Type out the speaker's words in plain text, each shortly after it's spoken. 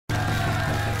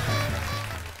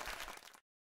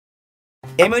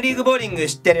Mリーグボウリング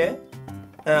知ってる？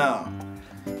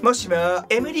もしも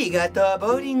M リーガーと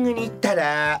ボウリングに行った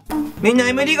ら、みんな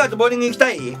M リーガーとボウリング行き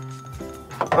たい？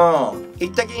行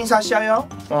った気にさしちゃうよ。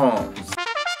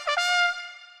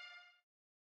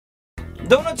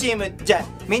どのチーム、じゃあ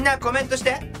みんなコメントし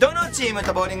て。どのチーム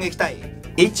とボウリング行きたい？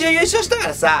一応優勝したか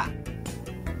らさ、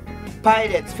パイ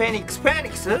レーツ、フェニックス、パイレ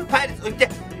ーツ行って、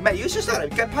まあ優勝したから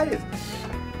一回パイレーツ。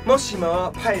もし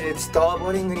もパイレーツとボ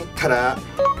ウリングに行ったら、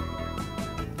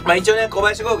まあ一応ね、小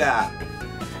林剛が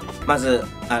まず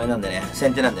あれなんでね、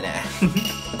先手なんでね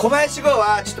小林剛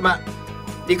はちょっとまあ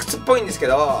理屈っぽいんですけ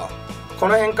ど、こ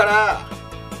の辺から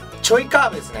ちょいカー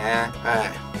ブですね。は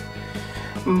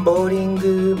い、ボウリン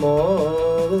グも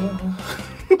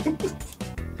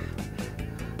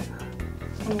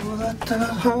終わった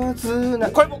はず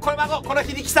な、これ孫、この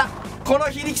非力さ、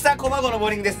小孫のボウ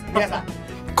リングです。皆さん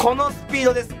このスピー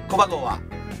ドです。小孫は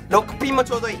6ピンも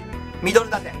ちょうどいい、ミドル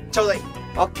立てちょうどいい。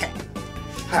 OK、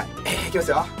 はい、いきま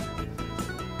すよ。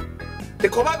で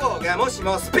小孫がもし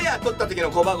もスペア取った時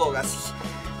の小孫が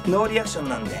ノーリアクション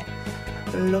なんで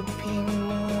6ピン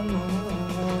も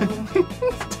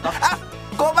あ、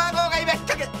小孫が今引っ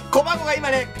掛け、小孫が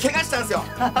今ね怪我したんですよ。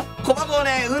小孫を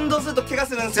ね運動すると怪我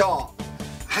するんですよ。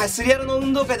はい、スリアルの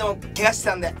運動会でも怪我して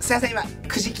たんで、すいません今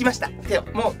くじきました。で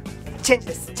もうチェンジ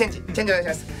です。チェンジお願いし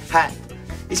ます。はい、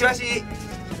石橋い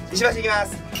きま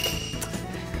す。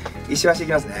石橋い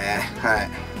きますね。はい、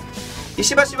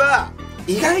石橋は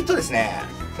意外とですね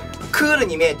クール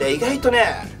に見えて、意外とね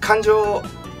感情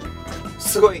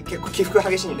すごい結構起伏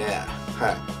激しいんで、は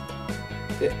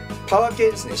い、でパワー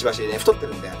系ですね。石橋ね太って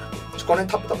るんで、この辺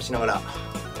タップタップしながら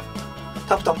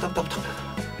タップタップタップタップタップ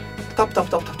タップタップ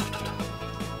タップタップタップタッ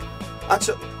プ、あ、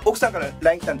ちょっと奥さんから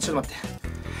LINE 来たんでちょっと待っ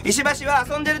て。石橋は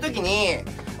遊んでる時に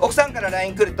奥さんから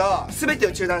LINE 来ると全て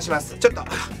を中断します。ちょっと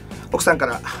奥さんか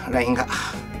ら LINE が、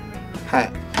は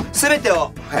い、全て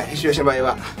を、はい、石橋の場合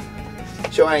は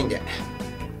しょうがないんでい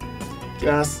き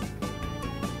ます。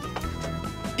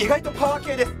意外とパワー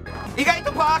系です。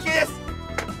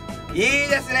いい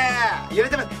ですね。揺れ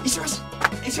てます。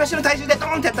石橋の体重でド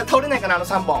ーンってやったら倒れないかな、あの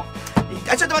3本。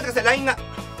あ、ちょっと待ってください、 LINE が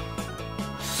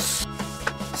す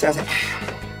いません。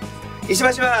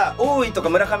石橋は大井とか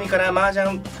村上から麻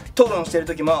雀討論してる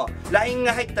時も LINE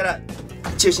が入ったら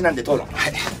中止なんで討論、は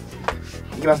い、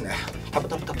いきますね。タプ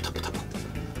タプタプタプタプ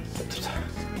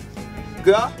いく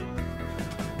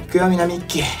よみなみっ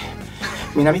き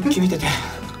見てて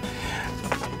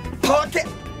パワー系、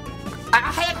あ、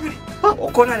早く振り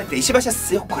怒られて、石橋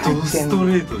は怒られてんの、スト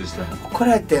レートでした。怒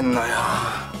られてんのよ。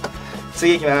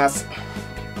次いきます。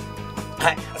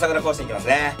はい、朝倉甲子園いきます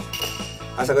ね。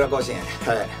朝倉甲子園、はい、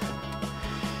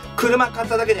車買っ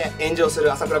ただけで炎上す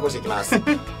る朝倉甲子園いきます、はい、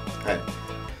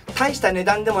大した値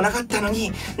段でもなかったの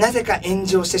になぜか炎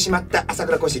上してしまった朝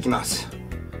倉甲子園いきます。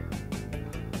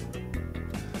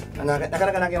なか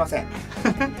なか投げません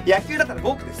野球だったら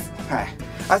ボークです。はい、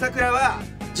朝倉は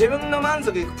自分の満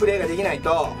足いくプレーができない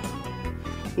と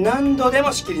何度で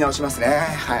も仕切り直しますね。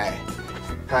は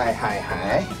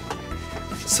い、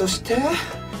そして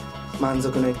満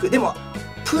足のいく、でも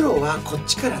プロはこっ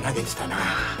ちから投げてたな。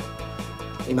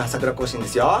今朝倉甲子園で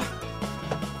すよ。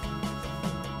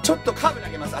ちょっとカーブ投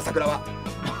げます朝倉は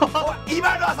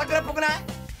今の朝倉っぽくない？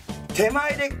手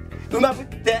前で馬ぶ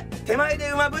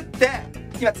って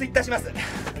今ツイッターします。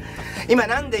今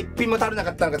なんで1品も足らなか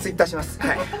ったのかツイッターします。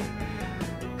は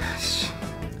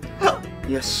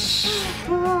い、よし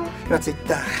今ツイッ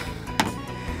ター、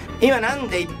今なん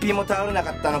で1品も倒れな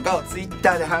かったのかをツイッ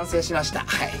ターで反省しました。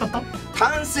はい、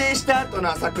反省した後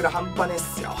の朝倉半端ねっ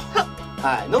すよ。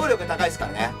はい、能力が高いですか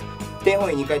らね。点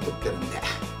本位2回取ってるんで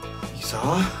いいぞ。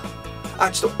あ、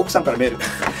ちょっと奥さんからメール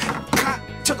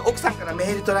ちょっと奥さんからメ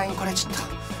ールと LINE これちょっと、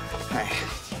はい、い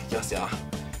きますよ。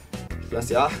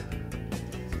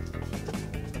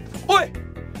おい、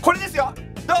これですよ。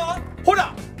どう？ほ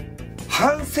ら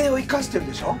反省を生かしてる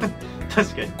でしょ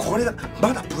確かにこれだ、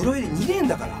まだプロ入り2年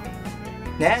だから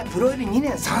ね、プロ入り2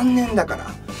年3年だから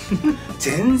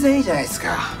全然いいじゃないですか。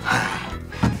は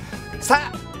い、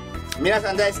さあ皆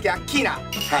さん大好きアッキーナ、はい、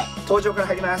登場から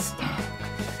入ります。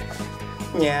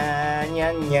にゃーに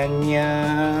ゃんにゃんにゃ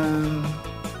ーん、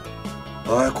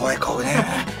おい怖い顔ね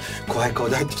怖い顔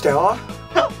で入ってきたよ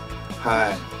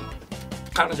はい、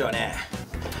彼女はち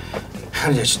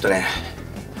ょっとね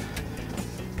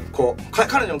こう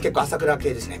彼女も結構朝倉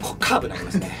系ですね。こうカーブ投げ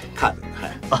ますねカーブ、は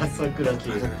い、朝倉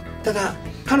系。ただ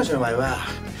彼女の場合は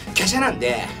華奢なん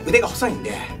で腕が細いん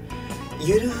で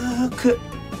ゆるーく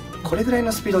これぐらい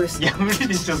のスピードです。いや無理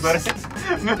でしょそれ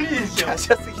無理でしょ。華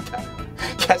奢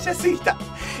すぎた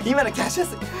今の華奢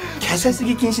す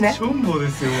ぎ禁止ね。チョンボで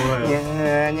すよ。にゃ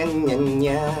ーにゃんにゃんに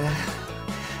ゃー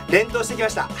連投してきま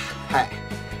した。はい、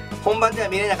本番では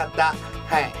見れなかった、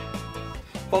はい、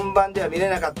本番では見れ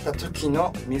なかった時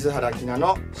の水原希菜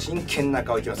の真剣な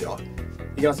顔いきますよ。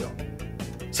いきますよ。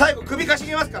最後首かし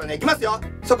げますからね。いきますよ。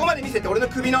そこまで見せて、俺の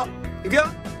首のいくよ。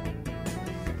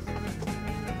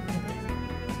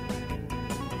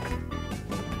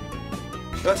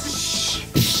よ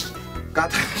し、ガ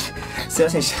タすいま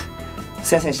せんでした、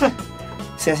すいませんでした、すいま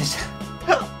せんでした。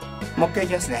もう一回い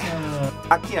きますね。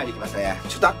アッキーナでいきますね。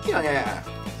ちょっとアッキーナね、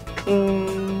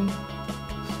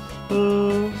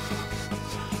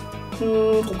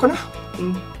ここかな。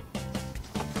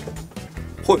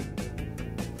ほい、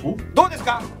どうです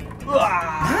か。うわ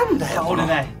ー、なんだよこれ。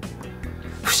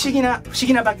不思議な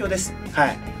馬鏡です。は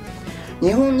い、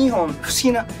日本不思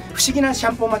議なシ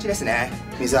ャンポン待ちですね、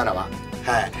水原は。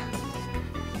はい、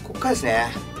こっからですね。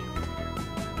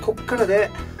こっからで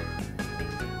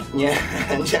にゃ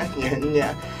にゃにゃに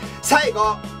ゃ、最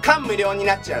後感無量に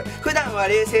なっちゃう。普段は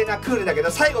冷静なクールだけ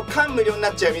ど、最後感無量にな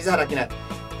っちゃう水原希菜。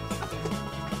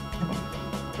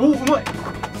お、うまい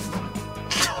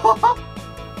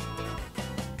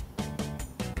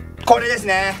これです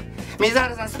ね。水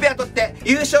原さんスペア取って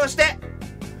優勝して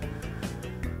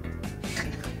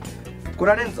来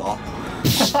られんぞ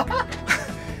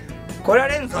来ら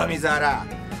れんぞ水原。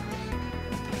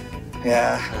い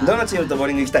やー、どのチームとボー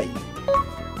リング行きたい？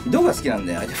どこが好きなん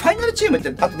だよ。ファイナルチームって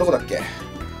あとどこだっけ？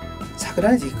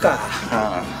桜ネス行くか。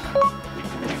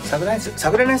桜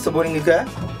ネスとボーリング行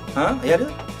く？やる？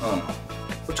こ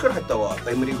っちから入った方が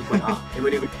M リーグっぽいな。M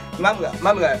リーグ。マムが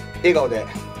笑顔で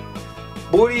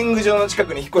ボーリング場の近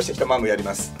くに引っ越してきたマムやり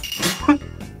ます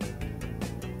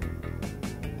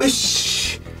よ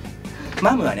し。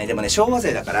マムはね、でもね、昭和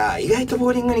勢だから意外とボ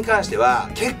ーリングに関しては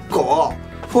結構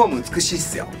フォーム美しいっ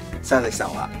すよ、佐々木さ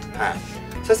んは。は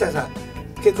い、佐々木さん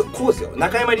結構こうですよ。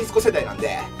中山律子世代なん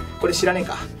で、これ知らねえ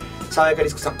か。爽やか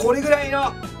律子さん、これぐらい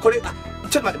の、これ、あ、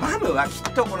ちょっと待って、マムはきっ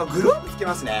とこのグローブつけ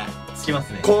ますね。つきま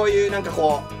すね。こういうなんか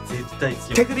こう絶対つき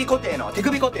ます。手首固定の、はい、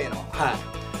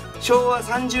昭和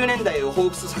30年代を彷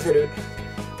彿させる、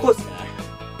こうですね。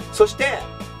そして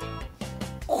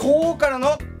こうから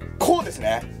のこうです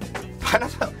ね。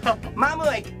マム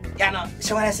はし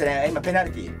ょうがないですね、今ペナ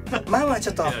ルティー。マムはち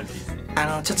ょっとちょっ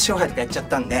と勝敗とかやっちゃっ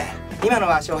たんで、今の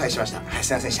は勝敗しました。はい、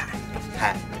すいませんでした。は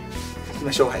い、今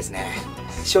勝敗ですね。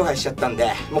勝敗しちゃったんで、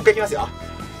もう一回いきますよ。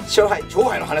勝敗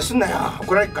の話すんなよ、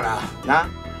怒られるからな。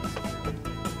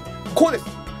こうです。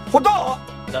ほとん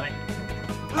ダメ。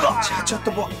じゃあちょっ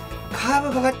とカー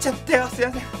ブかかっちゃったよ。すい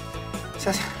ません、すい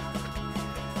ません、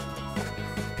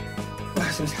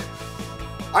すいません。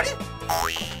あれ、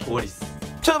終わりっす。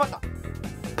ちょっと待った、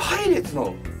パイレーツ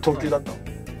の投球だったの？い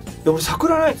や、俺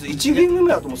桜ナイツ1ゲーム目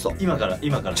だと思ってた。今から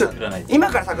桜ナイツ。今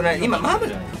から桜ナイツ。今マム、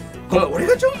ごめん、俺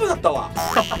がジョンブだったわ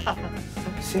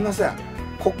すいません、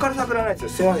こっから桜ナイツ。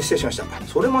すいません、失礼しました。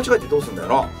それ間違えてどうすんだよ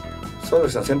な。佐々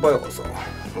木さん先輩だからさ。よ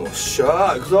っしゃ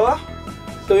ー、行くぞ。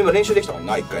でも今練習できたもん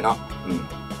な、1回な。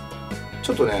ち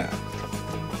ょっとね、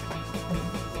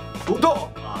どう？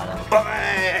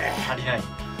足りない。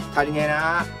足りねえ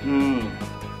な。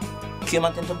9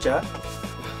万点取っちゃう？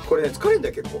これね、疲れんだ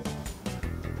よ結構。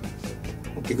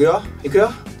いくよ、いく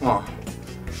よ。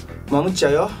守っちゃ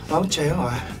うよ、守っちゃうよ。お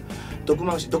い、毒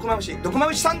マムシ3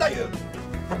太夫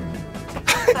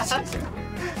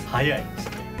早い。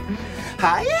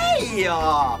早い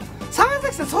よ。佐々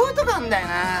木さん、そういうとこあんだよ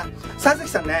な。佐々木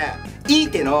さんね、いい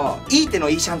手のいい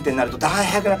シャンテになると打敗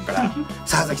速くなるから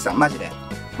佐々木さんマジで。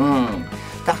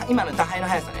今の打敗の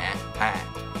速さね。はい、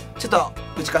ちょっと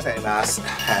打ち方やります。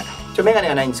はい、メガネ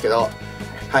はないんですけど、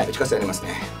はい、打ち方やります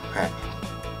ね。はい、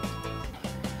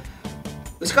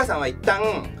内川さんは一旦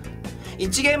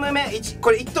1ゲーム目、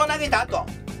これ1投投げた後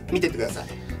見てってください。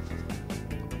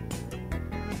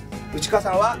内川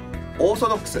さんはオーソ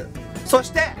ドックス。そ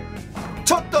して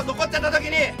ちょっと残っちゃった時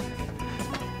に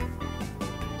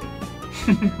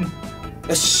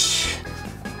よし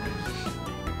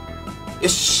よ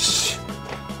し。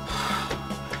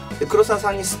で、黒沢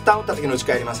さんにスッタン打った時の内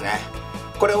川やりますね。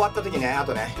これ終わった時ね、あ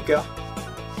とね、いくよ。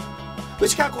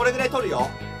内川これぐらい取るよ。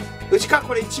内川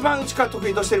これ一番内川得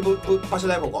意としてる場所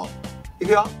だよ、ここ。い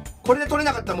くよ。これで取れ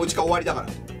なかったらもう内川終わりだから。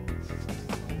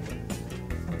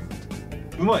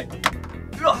うまい。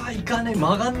うわー、いかねえ、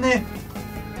曲がんね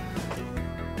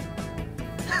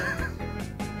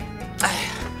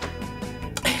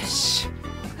よし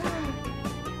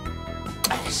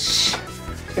よし。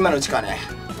今の内川ね、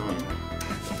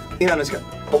今の内川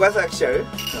岡崎来ちゃう？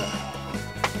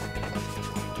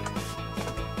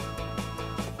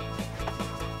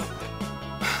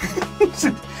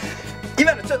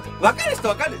今のちょっと分かる人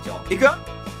分かるでしょ。いくよ。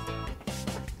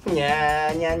にゃ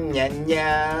ーにゃんにゃんに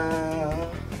ゃ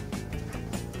ー。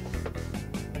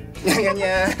にゃにゃに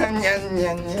ゃにゃに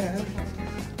ゃにゃ。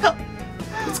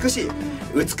美し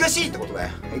いってことだよ。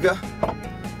いくよ。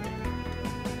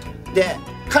で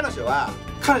彼女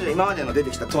今までの出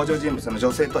てきた登場人物の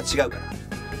女性とは違うから。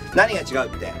何が違う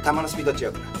って、球のスピード違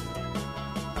うから。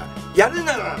やる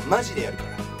ならマジでやるから。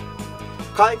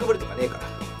可愛いこぶるとかねえから。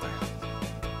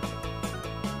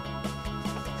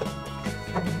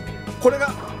これ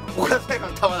が最後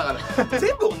の球だから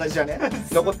全部同じじゃね。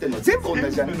残ってんの全部同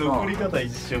じじゃね。残り方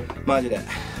一緒。マジで。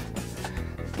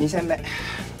2戦目。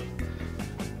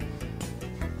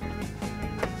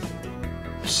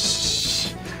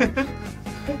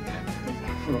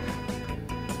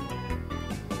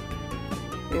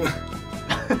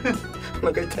も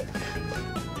う一回言って。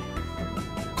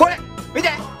これ見て。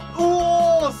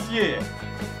おお、すげえ。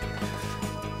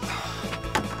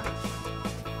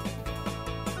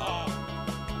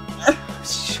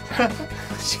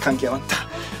感極まった。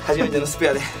初めてのスペ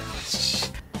アで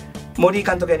森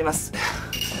監督やります。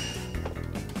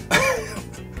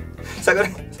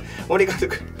森監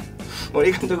督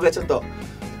がちょっと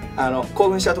興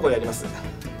奮したところやります。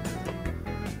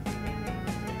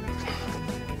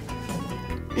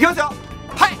いきますよ。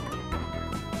はい。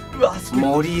うわ、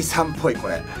森井さんっぽいこ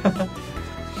れ。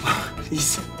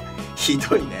ひ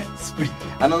どいね。スプリッ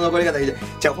ト残り方ひどい。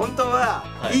じゃあ本当は、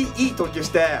はい、いい投球し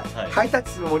て、はい、ハイタッ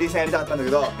チする森井さんやりたかったんだ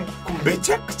けどめ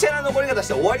ちゃくちゃな残り方し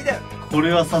て終わりだよ。こ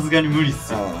れはさすがに無理っ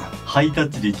すよ。ハイタッ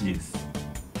チできねえです。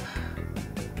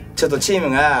ちょっとチー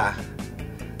ムが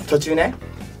途中ね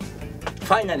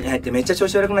ファイナルに入ってめっちゃ調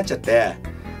子悪くなっちゃって、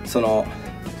ちょっ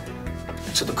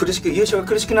と優勝が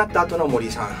苦しくなった後の森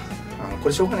井さん、こ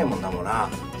れしょうがないもんなもうな。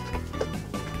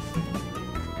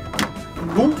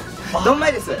どんま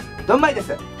いです。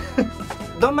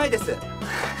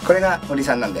これが森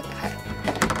さんなんで、はい、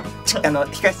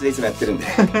控室でいつもやってるんで。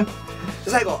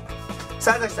最後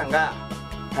沢崎さんが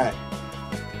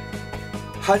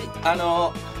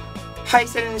敗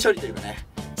戦処理というかね、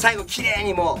最後綺麗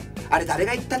にもうあれ誰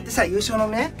が言ったってさ優勝の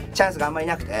ねチャンスがあんまり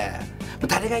なくて、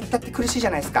誰が言ったって苦しいじゃ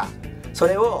ないですか。そ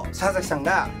れを沢崎さん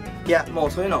がいやも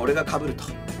うそういうのは俺が被ると。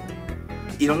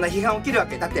いろんな批判起きるわ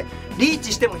けだって、リー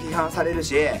チしても批判される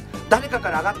し誰か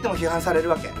から上がっても批判される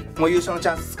わけ。もう優勝のチ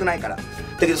ャンス少ないから。だ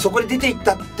けどそこで出ていっ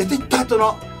た後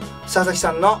の沢崎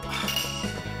さんの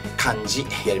感じ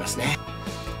やりますね。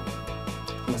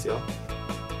いきますよ。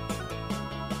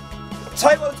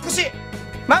最後美しい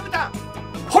まぶた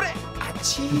ほれあっ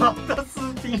ちまたス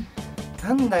ーピン。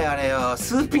なんだよあれよ、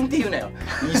スーピンって言うなよ。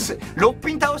6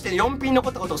ピン倒して4ピン残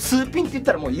ったことをスーピンって言っ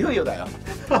たらもういよいよだよ。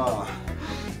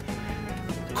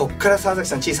こっから沢崎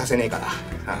さん地位させねえから。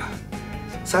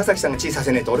沢崎さんが地位さ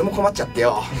せねえと俺も困っちゃって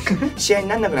よ。試合に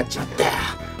なんなくなっちまったよ。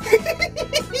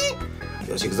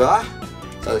よし行くぞ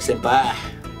沢崎先輩、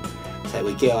最後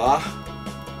行けよ。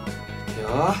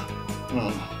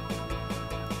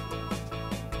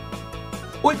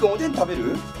おいくんおでん食べ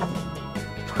る？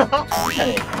な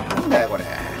んだよこれ。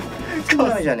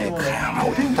ダメじゃねえか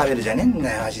よ。おでん食べるじゃねえん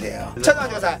だよマジでよ。ちょっと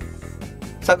待ってください。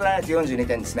桜井42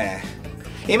点ですね。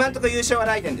今んとこ優勝は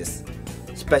ライデンです。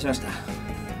失敗しました。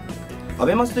ア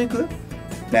ベマズと行く？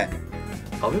ね。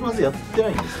アベマズやってな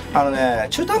いんですか？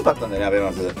中途半端だったんだよねアベ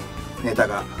マズネタ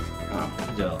が。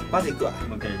じゃあまず行くわ。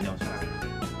もう一回やり直します。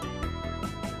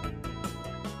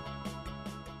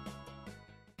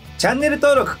チャンネル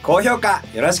登録高評価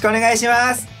よろしくお願いし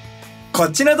ます。こ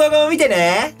っちの動画も見て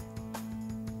ね。